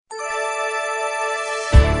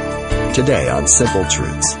Today on Simple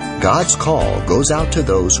Truths, God's call goes out to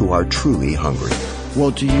those who are truly hungry.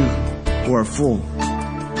 Woe to you who are full,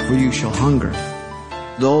 for you shall hunger.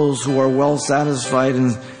 Those who are well satisfied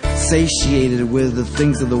and satiated with the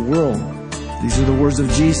things of the world. These are the words of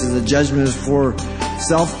Jesus. The judgment is for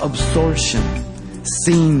self-absorption,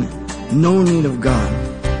 seeing no need of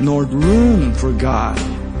God, nor room for God.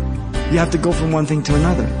 You have to go from one thing to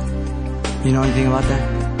another. You know anything about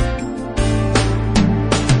that?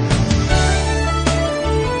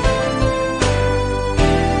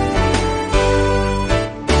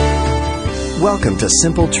 Welcome to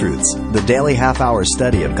Simple Truths, the daily half-hour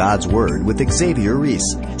study of God's Word with Xavier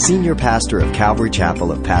Reese, Senior Pastor of Calvary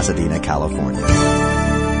Chapel of Pasadena, California.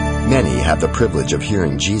 Many have the privilege of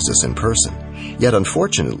hearing Jesus in person, yet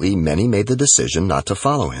unfortunately many made the decision not to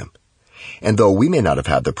follow him. And though we may not have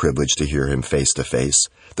had the privilege to hear him face to face,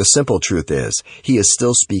 the simple truth is, he is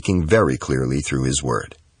still speaking very clearly through his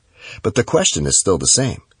Word. But the question is still the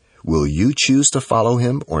same. Will you choose to follow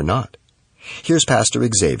him or not? Here's Pastor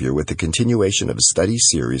Xavier with the continuation of a study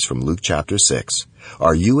series from Luke chapter 6.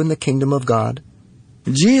 Are you in the kingdom of God?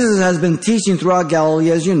 Jesus has been teaching throughout Galilee,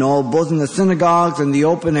 as you know, both in the synagogues and the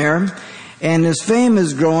open air, and his fame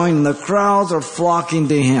is growing and the crowds are flocking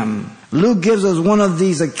to him. Luke gives us one of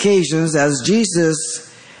these occasions as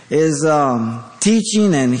Jesus is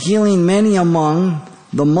teaching and healing many among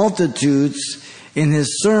the multitudes in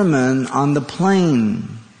his sermon on the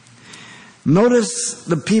plain. Notice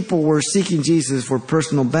the people were seeking Jesus for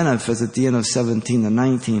personal benefits at the end of 17 and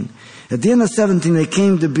 19. At the end of 17, they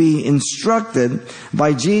came to be instructed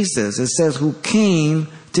by Jesus. It says, who came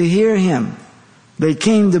to hear him. They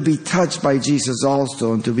came to be touched by Jesus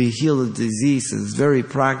also and to be healed of diseases. Very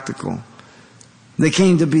practical. They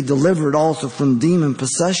came to be delivered also from demon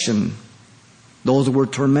possession. Those who were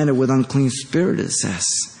tormented with unclean spirit, it says.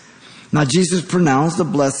 Now Jesus pronounced a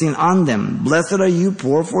blessing on them. Blessed are you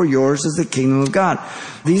poor, for yours is the kingdom of God.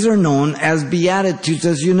 These are known as Beatitudes,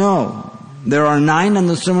 as you know. There are 9 in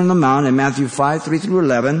the Sermon on the Mount in Matthew 5, 3 through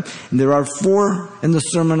 11. And there are 4 in the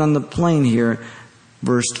Sermon on the Plain here,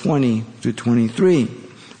 verse 20 through 23.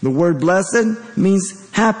 The word blessed means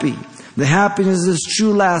happy. The happiness is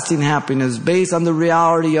true, lasting happiness based on the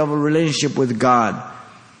reality of a relationship with God.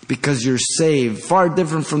 Because you're saved. Far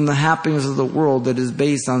different from the happiness of the world that is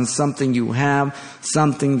based on something you have,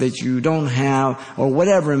 something that you don't have, or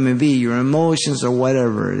whatever it may be, your emotions or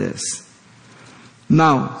whatever it is.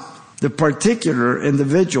 Now, the particular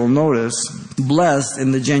individual, notice, blessed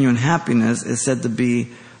in the genuine happiness is said to be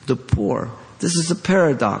the poor. This is a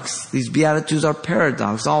paradox. These Beatitudes are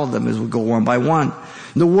paradox, all of them, as we go one by one.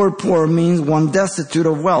 The word poor means one destitute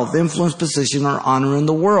of wealth, influence, position, or honor in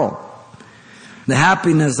the world. The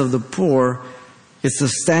happiness of the poor is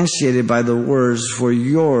substantiated by the words, for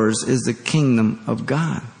yours is the kingdom of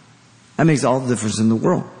God. That makes all the difference in the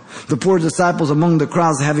world. The poor disciples among the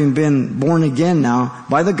crowds, having been born again now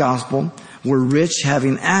by the gospel, were rich,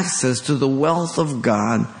 having access to the wealth of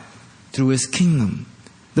God through his kingdom.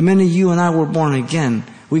 The minute you and I were born again,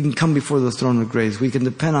 we can come before the throne of grace. We can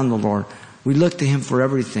depend on the Lord. We look to him for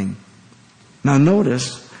everything. Now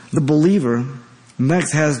notice, the believer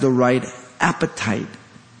next has the right appetite.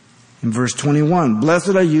 In verse 21,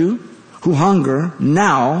 blessed are you who hunger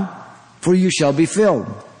now, for you shall be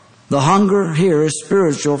filled. The hunger here is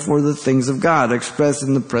spiritual for the things of God, expressed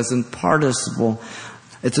in the present participle.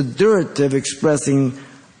 It's a durative expressing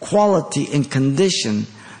quality and condition.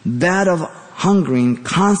 That of hungering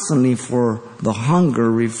constantly for the hunger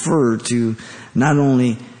referred to not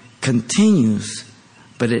only continues,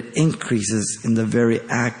 but it increases in the very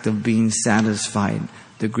act of being satisfied.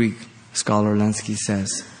 The Greek scholar Lenski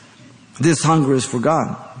says, this hunger is for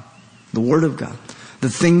God, the Word of God, the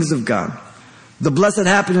things of God. The blessed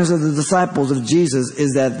happiness of the disciples of Jesus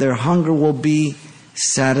is that their hunger will be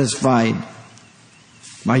satisfied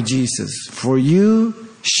by Jesus. For you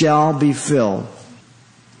shall be filled.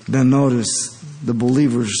 Then notice the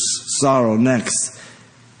believer's sorrow next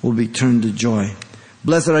will be turned to joy.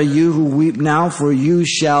 Blessed are you who weep now, for you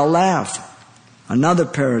shall laugh. Another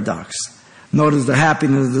paradox. Notice the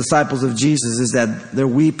happiness of the disciples of Jesus is that their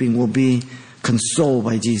weeping will be consoled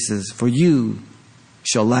by Jesus. For you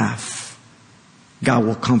shall laugh. God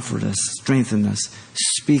will comfort us, strengthen us,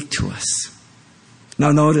 speak to us.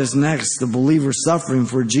 Now notice next, the believer suffering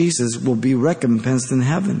for Jesus will be recompensed in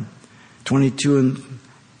heaven. 22 and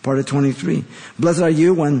part of 23. Blessed are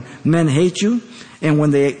you when men hate you, and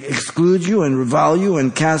when they exclude you and revile you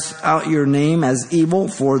and cast out your name as evil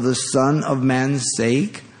for the Son of Man's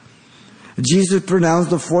sake. Jesus pronounced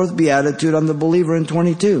the 4th beatitude on the believer in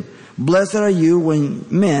 22. Blessed are you when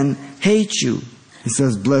men hate you. He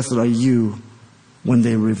says, blessed are you when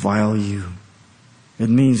they revile you. It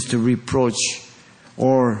means to reproach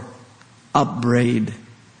or upbraid.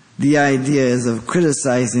 The idea is of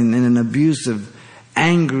criticizing in an abusive,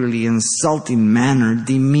 angrily insulting manner,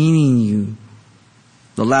 demeaning you.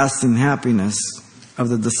 The lasting happiness of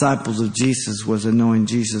the disciples of Jesus was in knowing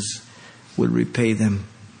Jesus would repay them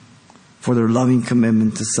for their loving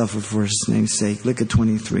commitment to suffer for His name's sake. Look at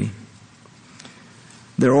 23.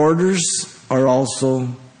 Their orders are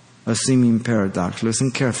also a seeming paradox.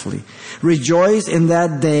 Listen carefully. Rejoice in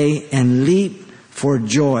that day and leap for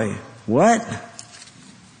joy. What?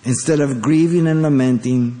 Instead of grieving and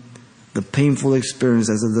lamenting the painful experience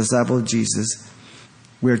as a disciple of Jesus,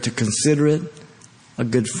 we are to consider it a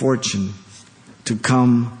good fortune to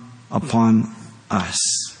come upon us.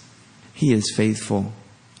 He is faithful.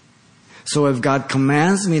 So if God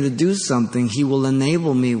commands me to do something, He will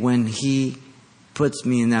enable me when He puts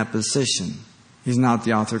me in that position. He's not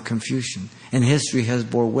the author of confusion. And history has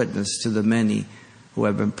bore witness to the many who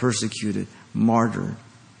have been persecuted, martyred,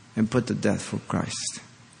 and put to death for Christ.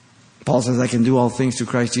 Paul says, I can do all things through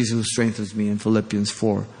Christ Jesus who strengthens me in Philippians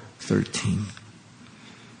 4:13.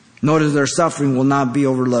 Notice their suffering will not be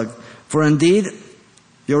overlooked. For indeed,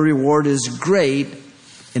 your reward is great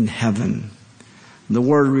in heaven. The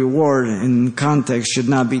word reward in context should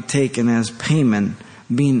not be taken as payment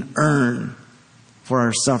being earned for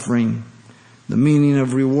our suffering. The meaning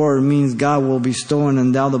of reward means God will bestow and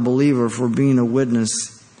endow the believer for being a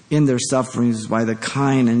witness in their sufferings by the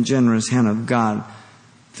kind and generous hand of God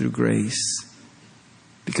through grace.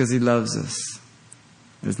 Because He loves us.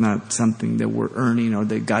 It's not something that we're earning or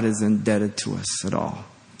that God is indebted to us at all.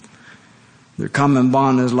 Their common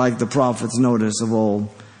bond is like the prophets notice of old.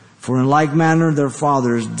 For in like manner their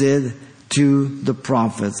fathers did to the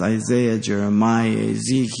prophets. Isaiah, Jeremiah,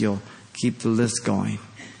 Ezekiel. Keep the list going.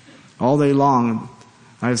 All day long,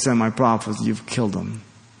 I've sent my prophets, you've killed them.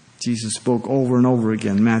 Jesus spoke over and over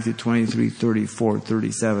again. Matthew 23, 34,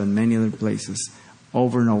 37, many other places.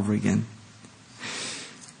 Over and over again.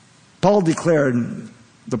 Paul declared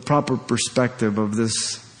the proper perspective of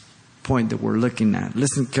this point that we're looking at.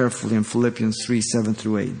 Listen carefully in Philippians 3, 7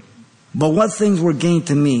 through 8. But what things were gained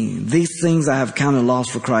to me, these things I have counted loss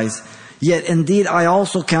for Christ. Yet indeed I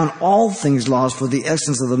also count all things lost for the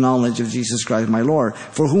excellence of the knowledge of Jesus Christ my Lord,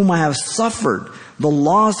 for whom I have suffered the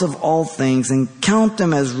loss of all things, and count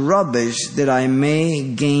them as rubbish, that I may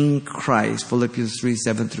gain Christ. Philippians 3,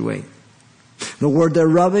 7 through 8. The word there,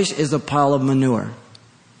 rubbish, is a pile of manure.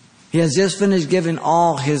 He has just finished giving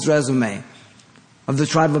all his resume of the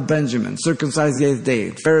tribe of Benjamin, circumcised the 8th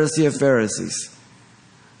day, Pharisee of Pharisees,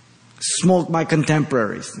 smoked by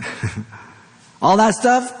contemporaries. All that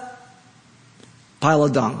stuff, pile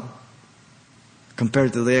of dung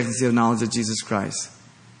compared to the excellency of knowledge of Jesus Christ.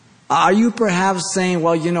 Are you perhaps saying,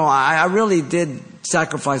 well, you know, I really did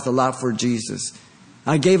sacrifice a lot for Jesus.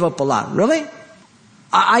 I gave up a lot. Really?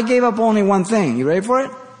 I gave up only one thing. You ready for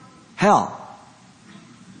it? Hell.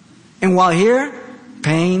 And while here,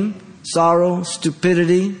 pain, sorrow,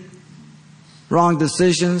 stupidity, wrong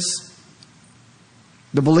decisions.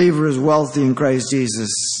 The believer is wealthy in Christ Jesus.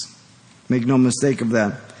 Make no mistake of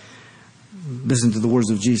that. Listen to the words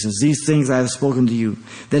of Jesus. These things I have spoken to you,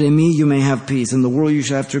 that in me you may have peace. In the world you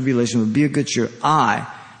shall have tribulation, but be of good cheer.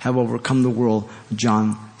 I have overcome the world.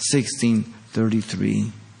 John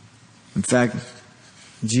 16:33. In fact,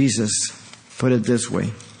 Jesus put it this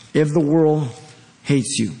way. If the world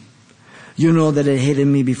hates you, you know that it hated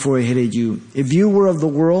me before it hated you. If you were of the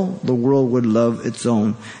world would love its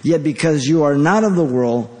own. Yet because you are not of the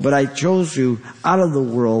world, but I chose you out of the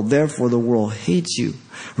world, therefore the world hates you.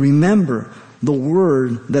 Remember the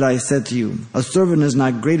word that I said to you. A servant is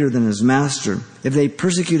not greater than his master. If they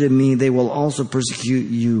persecuted me, they will also persecute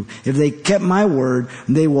you. If they kept my word,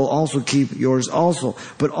 they will also keep yours also.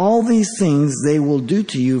 But all these things they will do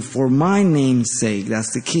to you for my name's sake.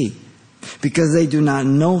 That's the key. Because they do not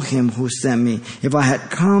know him who sent me. If I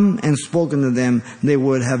had come and spoken to them, they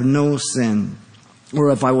would have no sin.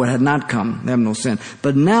 Or if I had not come, they have no sin.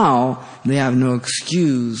 But now they have no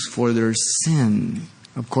excuse for their sin.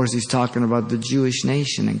 Of course, he's talking about the Jewish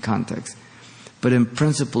nation in context. But in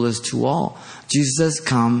principle, it's to all. Jesus has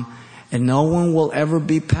come, and no one will ever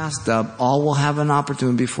be passed up. All will have an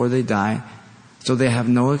opportunity before they die. So they have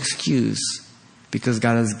no excuse, because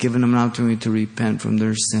God has given them an opportunity to repent from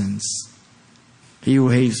their sins. He who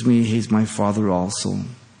hates me hates my Father also.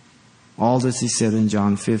 All this he said in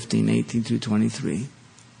John 15:18 through 23.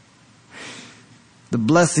 The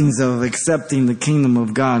blessings of accepting the kingdom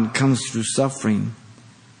of God comes through suffering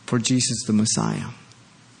for Jesus the Messiah.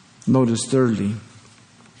 Notice thirdly,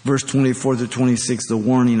 verse 24 to 26, the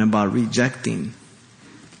warning about rejecting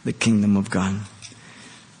the kingdom of God.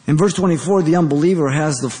 In verse 24, the unbeliever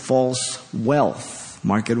has the false wealth.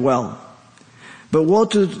 Mark it well. But woe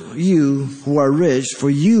to you who are rich, for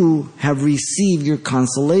you have received your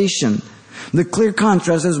consolation. The clear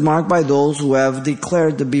contrast is marked by those who have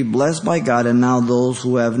declared to be blessed by God and now those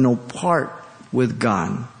who have no part with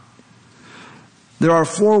God. There are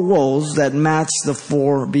 4 woes that match the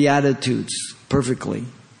 4 beatitudes perfectly.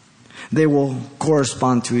 They will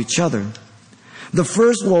correspond to each other. The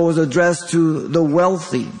first woe is addressed to the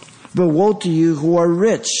wealthy. But woe to you who are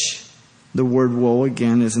rich. The word woe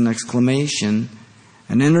again is an exclamation,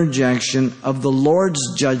 an interjection of the Lord's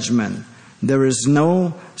judgment. There is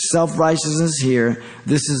no self-righteousness here.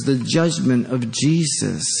 This is the judgment of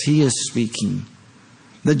Jesus. He is speaking.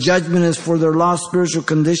 The judgment is for their lost spiritual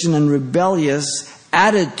condition and rebellious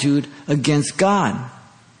attitude against God.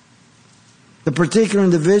 The particular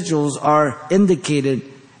individuals are indicated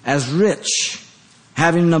as rich,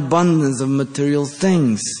 having an abundance of material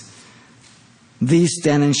things. These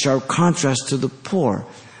stand in sharp contrast to the poor.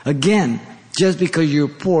 Again, just because you're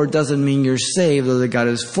poor doesn't mean you're saved or that God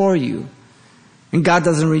is for you. And God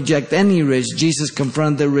doesn't reject any rich. Jesus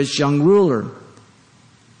confronted the rich young ruler.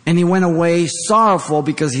 And he went away sorrowful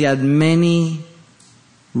because he had many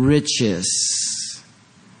riches.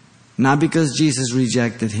 Not because Jesus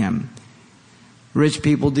rejected him. Rich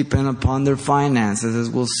people depend upon their finances, as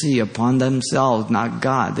we'll see, upon themselves, not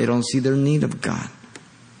God. They don't see their need of God.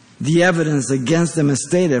 The evidence against them is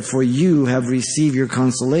stated, for you have received your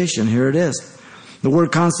consolation. Here it is. The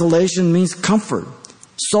word consolation means comfort,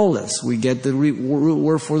 solace. We get the root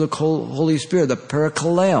word for the Holy Spirit, the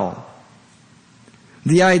parakaleo.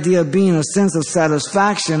 The idea of being a sense of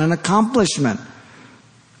satisfaction and accomplishment.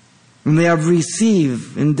 And they have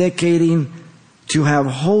received, indicating to have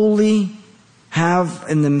wholly, have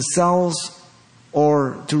in themselves,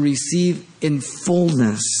 or to receive in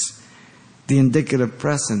fullness. The indicative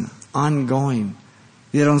present, ongoing.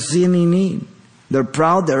 They don't see any need. They're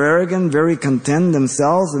proud, they're arrogant, very content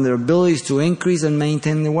themselves and their abilities to increase and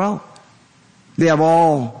maintain their wealth. They have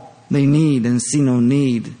all they need and see no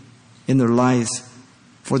need in their lives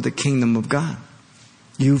for the kingdom of God.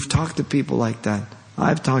 You've talked to people like that.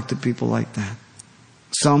 I've talked to people like that.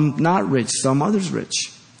 Some not rich, some others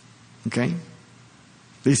rich. Okay?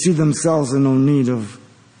 They see themselves in no need of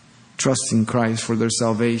trusting Christ for their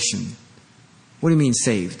salvation. What do you mean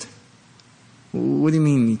saved? What do you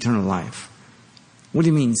mean eternal life? What do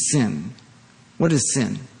you mean sin? What is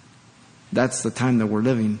sin? That's the time that we're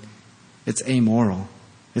living. It's amoral.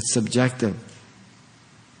 It's subjective.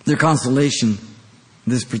 Their consolation,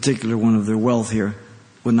 this particular one of their wealth here,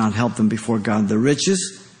 would not help them before God. The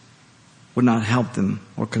riches would not help them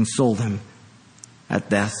or console them at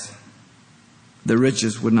death. The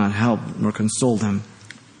riches would not help nor console them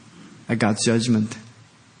at God's judgment.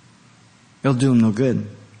 It'll do them no good.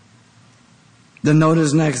 Then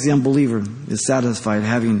notice next, the unbeliever is satisfied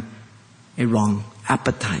having a wrong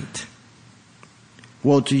appetite.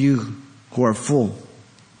 Woe to you who are full,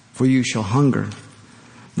 for you shall hunger.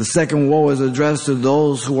 The second woe is addressed to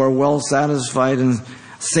those who are well satisfied and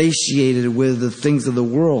satiated with the things of the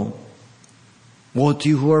world. Woe to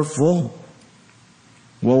you who are full.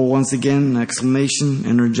 Woe, once again, exclamation,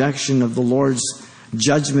 interjection of the Lord's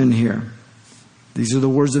judgment here. These are the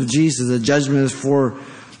words of Jesus. The judgment is for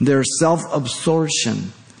their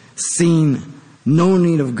self-absorption, seeing no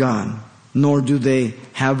need of God, nor do they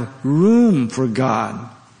have room for God.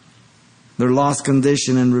 Their lost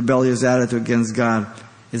condition and rebellious attitude against God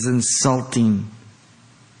is insulting,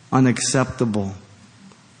 unacceptable,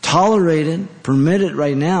 tolerated, permitted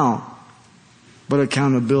right now, but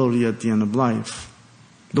accountability at the end of life.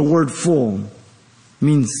 The word full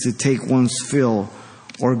means to take one's fill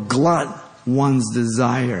or glut one's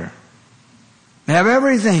desire. They have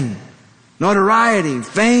everything. Notoriety,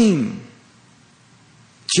 fame,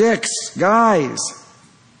 chicks, guys,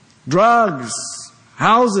 drugs,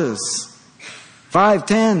 houses, 5,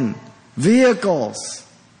 10, vehicles,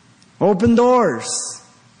 open doors.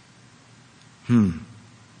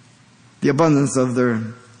 The abundance of their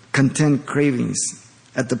content cravings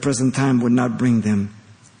at the present time would not bring them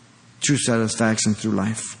true satisfaction through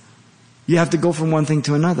life. You have to go from one thing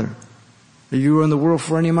to another. If you were in the world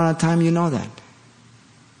for any amount of time, you know that.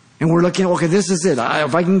 And we're looking, okay, this is it.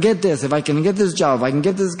 If I can get this, if I can get this job, if I can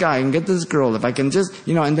get this guy, I can get this girl, if I can just,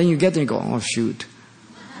 and then you get there and go, oh, shoot.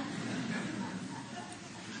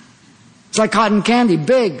 It's like cotton candy,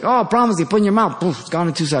 big. Oh, I promise you, put in your mouth. Poof, it's gone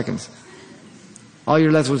in 2 seconds. All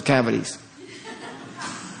you're left with cavities.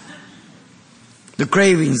 The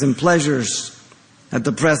cravings and pleasures at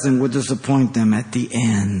the present would disappoint them at the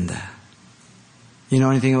end. You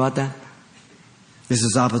know anything about that? This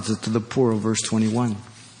is opposite to the poor of verse 21.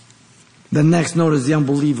 The next note is the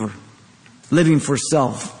unbeliever. Living for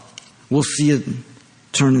self. We'll see it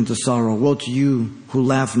turn into sorrow. Woe to you who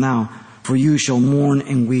laugh now, for you shall mourn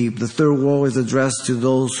and weep. The third woe is addressed to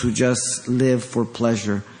those who just live for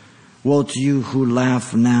pleasure. Woe to you who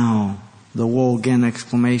laugh now. The woe again,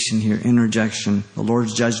 exclamation here, interjection, the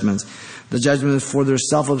Lord's judgments. The judgment is for their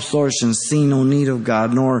self-absorption, seeing no need of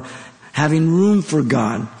God, nor having room for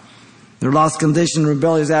God. Their lost condition,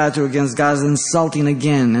 rebellious attitude against God is insulting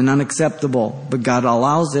again and unacceptable. But God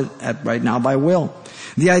allows it right now by will.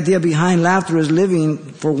 The idea behind laughter is living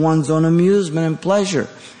for one's own amusement and pleasure.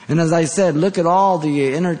 And as I said, look at all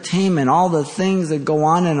the entertainment, all the things that go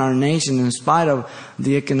on in our nation in spite of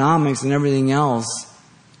the economics and everything else.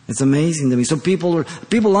 It's amazing to me. So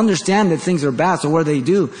people understand that things are bad, so what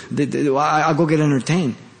do? I'll go get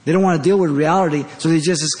entertained. They don't want to deal with reality, so they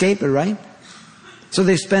just escape it, right? So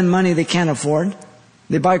they spend money they can't afford.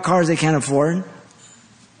 They buy cars they can't afford.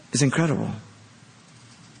 It's incredible.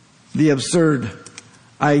 The absurd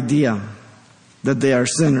idea that they are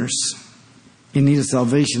sinners in need of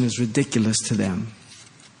salvation is ridiculous to them.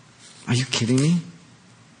 Are you kidding me?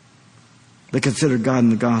 They consider God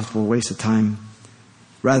and the gospel a waste of time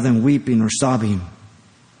rather than weeping or sobbing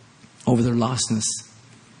over their lostness.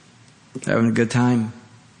 They're having a good time.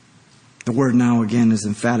 The word now again is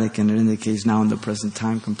emphatic, and it indicates now in the present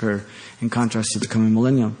time in contrast to the coming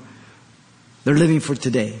millennium. They're living for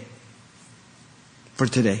today. For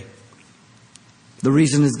today. The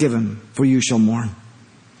reason is given, for you shall mourn.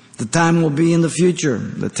 The time will be in the future.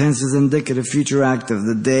 The tense is indicative, future active.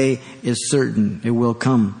 The day is certain. It will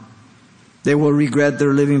come. They will regret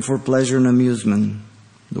their living for pleasure and amusement.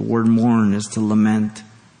 The word mourn is to lament.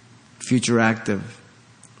 Future active.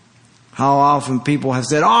 How often people have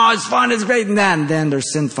said, oh, it's fun, it's great, and then their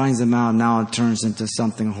sin finds them out. Now it turns into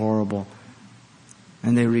something horrible.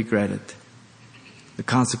 And they regret it. The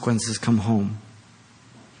consequences come home.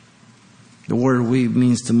 The word weep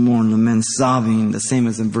means to mourn, lament, sobbing, the same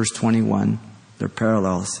as in verse 21. They're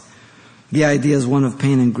parallels. The idea is one of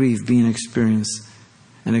pain and grief being experienced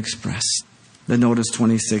and expressed. Then notice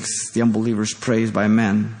 26, the unbelievers praised by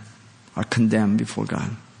men are condemned before God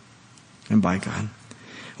and by God.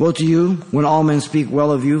 Woe to you when all men speak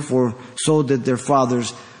well of you, for so did their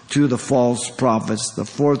fathers to the false prophets. The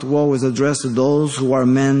fourth woe is addressed to those who are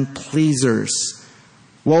men pleasers.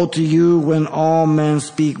 Woe to you when all men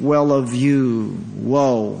speak well of you.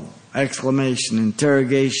 Woe! Exclamation,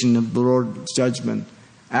 interrogation of the Lord's judgment.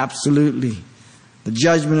 Absolutely. The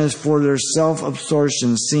judgment is for their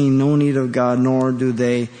self-absorption, seeing no need of God, nor do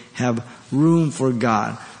they have room for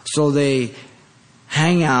God. So they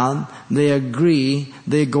hang out, they agree,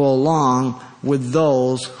 they go along with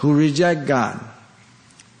those who reject God.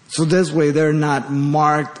 So this way they're not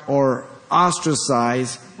marked or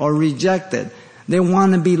ostracized or rejected. They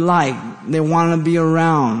want to be liked. They want to be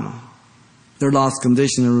around. Their lost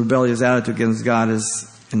condition and rebellious attitude against God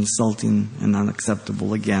is insulting and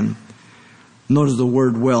unacceptable again. Notice the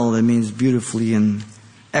word well, that means beautifully and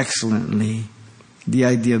excellently. The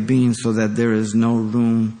idea being so that there is no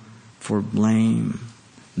room for blame.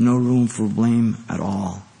 No room for blame at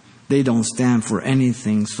all. They don't stand for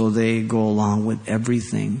anything, so they go along with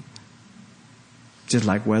everything. Just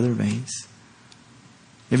like weather vanes.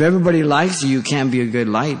 If everybody likes you, you can't be a good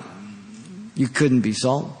light. You couldn't be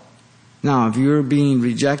salt. Now, if you're being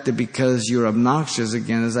rejected because you're obnoxious,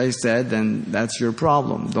 again, as I said, then that's your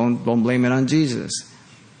problem. Don't blame it on Jesus.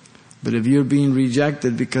 But if you're being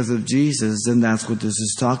rejected because of Jesus, then that's what this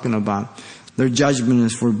is talking about. Their judgment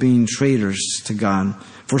is for being traitors to God.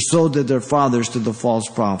 For so did their fathers to the false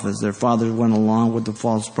prophets. Their fathers went along with the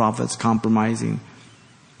false prophets, compromising,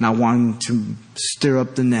 not wanting to stir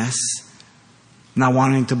up the nest, not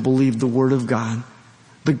wanting to believe the word of God,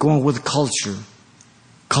 but going with culture,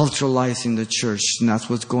 culturalizing the church, and that's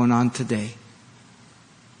what's going on today.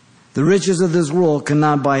 The riches of this world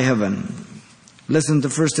cannot buy heaven. Listen to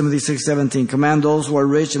 1 Timothy 6:17. Command those who are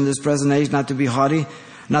rich in this present age not to be haughty,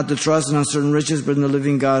 not to trust in uncertain riches, but in the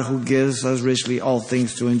living God who gives us richly all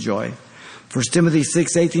things to enjoy. 1 Timothy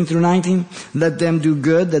 6:18 through 19. Let them do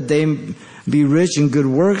good, that they be rich in good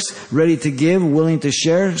works, ready to give, willing to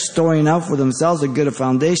share, storing up for themselves a good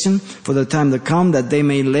foundation for the time to come, that they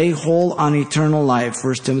may lay hold on eternal life.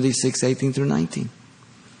 1 Timothy 6:18 through 19.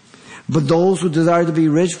 But those who desire to be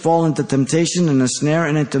rich fall into temptation and a snare,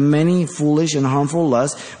 and into many foolish and harmful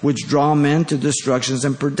lusts, which draw men to destructions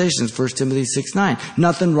and perditions. 1 Timothy 6:9.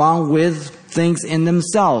 Nothing wrong with things in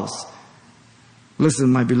themselves.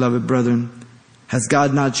 Listen, my beloved brethren, has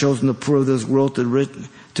God not chosen the poor of this world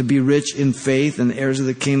to be rich in faith and heirs of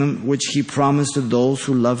the kingdom, which He promised to those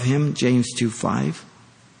who love Him? James 2:5.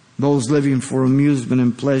 Those living for amusement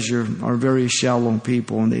and pleasure are very shallow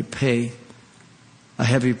people, and they pay a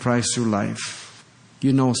heavy price through life.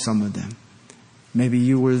 You know some of them. Maybe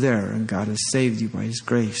you were there and God has saved you by His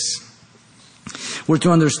grace. We're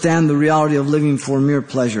to understand the reality of living for mere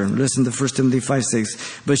pleasure. Listen to 1 Timothy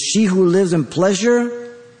 5:6. But she who lives in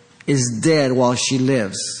pleasure is dead while she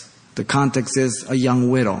lives. The context is a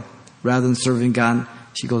young widow. Rather than serving God,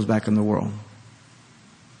 she goes back in the world.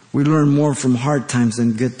 We learn more from hard times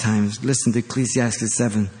than good times. Listen to Ecclesiastes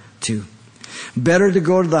 7:2. Better to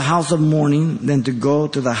go to the house of mourning than to go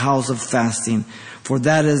to the house of fasting, for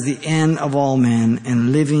that is the end of all men,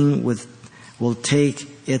 and living will take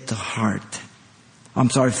it to heart.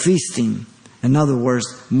 Feasting. In other words,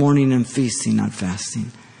 mourning and feasting, not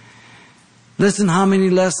fasting. Listen how many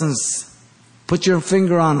lessons, put your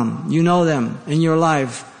finger on them, you know them in your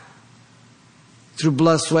life, through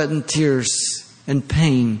blood, sweat, and tears and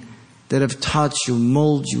pain that have taught you,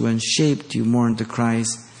 molded you, and shaped you more into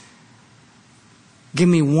Christ. Give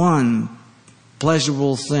me one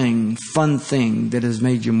pleasurable thing, fun thing that has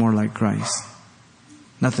made you more like Christ.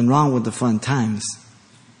 Nothing wrong with the fun times.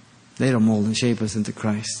 They don't mold and shape us into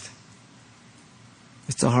Christ.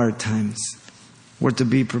 It's the hard times. We're to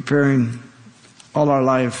be preparing all our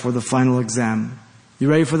life for the final exam. You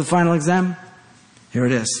ready for the final exam? Here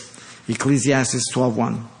it is. Ecclesiastes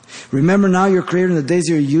 12:1. Remember now your Creator in the days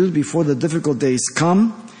of your youth, before the difficult days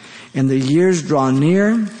come and the years draw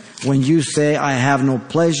near, when you say, I have no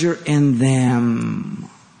pleasure in them.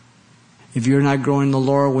 If you're not growing in the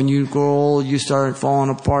Lord, when you grow old, you start falling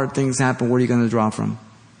apart, things happen. Where are you going to draw from?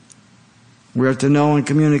 We are to know and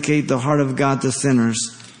communicate the heart of God to sinners.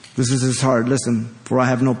 This is His heart. Listen, for I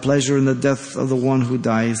have no pleasure in the death of the one who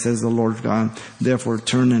dies, says the Lord God. Therefore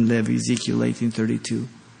turn and live. Ezekiel 18:32.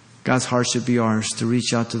 God's heart should be ours, to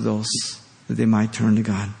reach out to those that they might turn to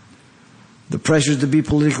God. The pressure to be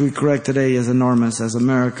politically correct today is enormous, as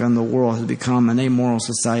America and the world has become an amoral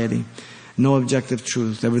society. No objective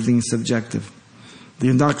truth. Everything is subjective. The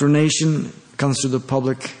indoctrination comes through the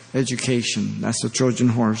public education. That's the Trojan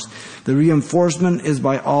horse. The reinforcement is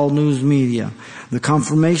by all news media. The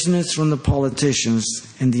confirmation is from the politicians.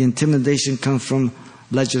 And the intimidation comes from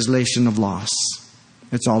legislation of laws.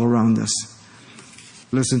 It's all around us.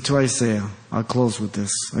 Listen to Isaiah. I'll close with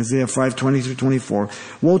this. Isaiah 5:20-24.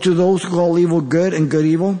 Woe to those who call evil good and good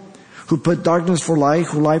evil, who put darkness for light,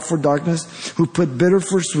 who light for darkness, who put bitter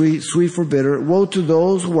for sweet, sweet for bitter. Woe to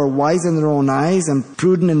those who are wise in their own eyes and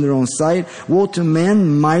prudent in their own sight. Woe to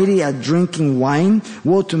men mighty at drinking wine.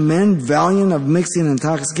 Woe to men valiant of mixing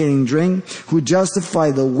intoxicating drink, who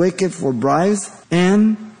justify the wicked for bribes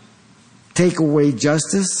and take away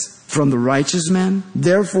justice from the righteous man.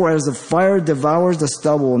 Therefore, as the fire devours the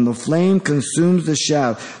stubble and the flame consumes the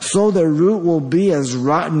shaft, so their root will be as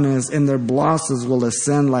rottenness, and their blossoms will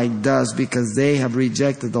ascend like dust, because they have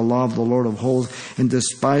rejected the law of the Lord of hosts and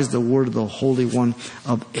despised the word of the Holy One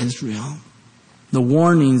of Israel. The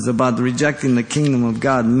warnings about rejecting the kingdom of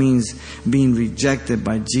God means being rejected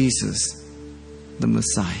by Jesus, the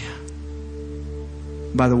Messiah.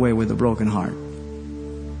 By the way, with a broken heart.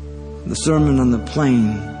 The Sermon on the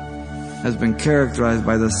Plain has been characterized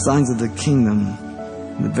by the signs of the kingdom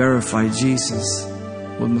that verify Jesus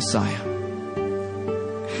with Messiah.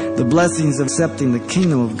 The blessings of accepting the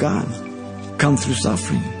kingdom of God come through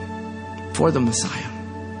suffering for the Messiah.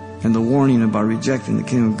 And the warning about rejecting the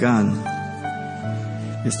kingdom of God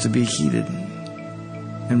is to be heeded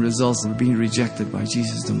and results in being rejected by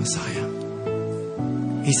Jesus the Messiah.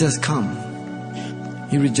 He says, come.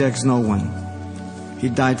 He rejects no one. He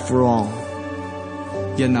died for all.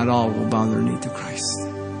 Yet not all will bow their knee to Christ.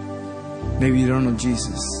 Maybe you don't know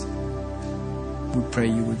Jesus. We pray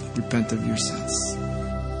you would repent of your sins.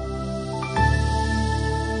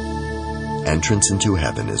 Entrance into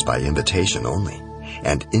heaven is by invitation only,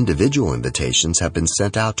 and individual invitations have been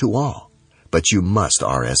sent out to all, but you must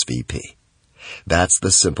RSVP. That's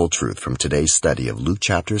the simple truth from today's study of Luke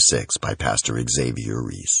chapter 6 by Pastor Xavier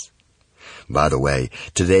Reese. By the way,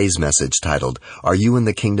 today's message titled, Are You in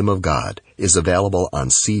the Kingdom of God? Is available on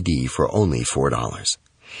CD for only $4.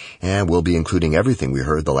 And we'll be including everything we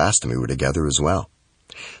heard the last time we were together as well.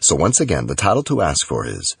 So once again, the title to ask for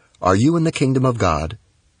is, Are You in the Kingdom of God?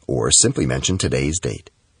 Or simply mention today's date.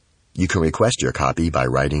 You can request your copy by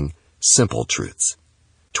writing Simple Truths,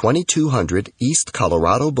 2200 East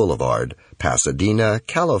Colorado Boulevard, Pasadena,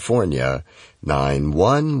 California,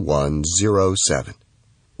 91107.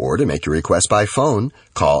 Or to make your request by phone,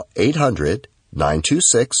 call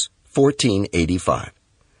 800-926-1485.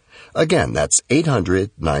 Again, that's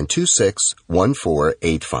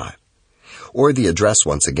 800-926-1485. Or the address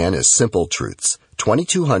once again is Simple Truths,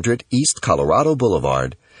 2200 East Colorado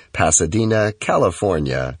Boulevard, Pasadena,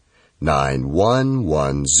 California,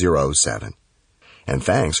 91107. And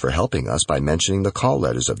thanks for helping us by mentioning the call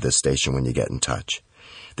letters of this station when you get in touch.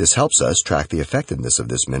 This helps us track the effectiveness of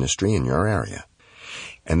this ministry in your area.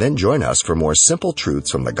 And then join us for more simple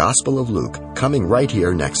truths from the Gospel of Luke, coming right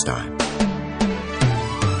here next time.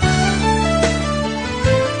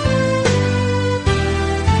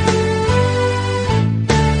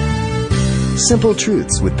 Simple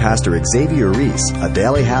Truths with Pastor Xavier Reese, a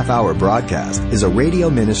daily half-hour broadcast, is a radio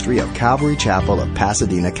ministry of Calvary Chapel of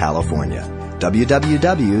Pasadena, California.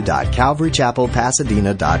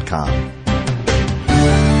 www.calvarychapelpasadena.com.